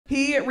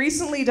He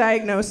recently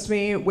diagnosed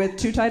me with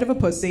too tight of a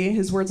pussy.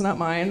 His words, not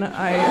mine.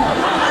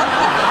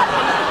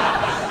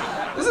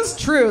 This is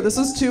true. This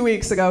was 2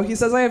 weeks ago. He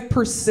says I have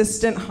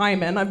persistent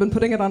hymen. I've been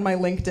putting it on my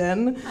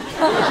LinkedIn.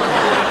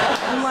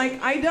 I'm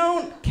like, I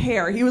don't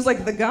care. He was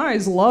like, the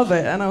guys love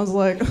it. And I was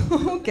like,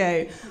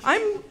 okay.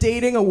 I'm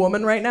dating a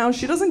woman right now.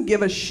 She doesn't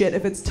give a shit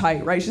if it's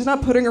tight, right? She's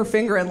not putting her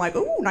finger in like,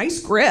 ooh,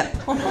 nice grip.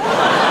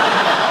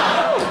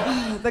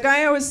 The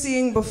guy I was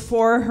seeing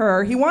before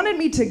her, he wanted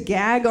me to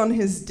gag on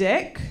his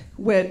dick,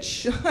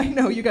 which I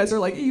know you guys are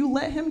like, you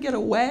let him get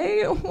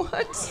away?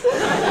 What? It's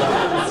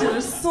your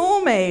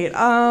soulmate.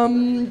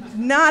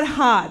 Not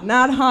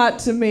hot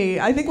to me.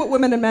 I think what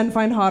women and men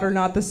find hot are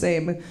not the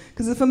same.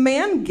 Because if a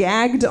man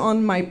gagged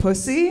on my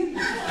pussy,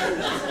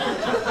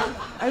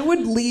 I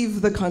would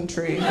leave the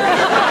country.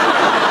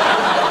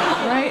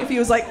 Right? If he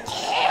was like,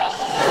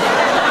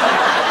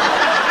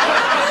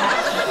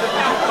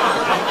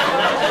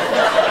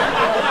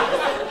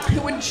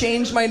 it would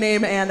change my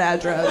name and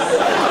address.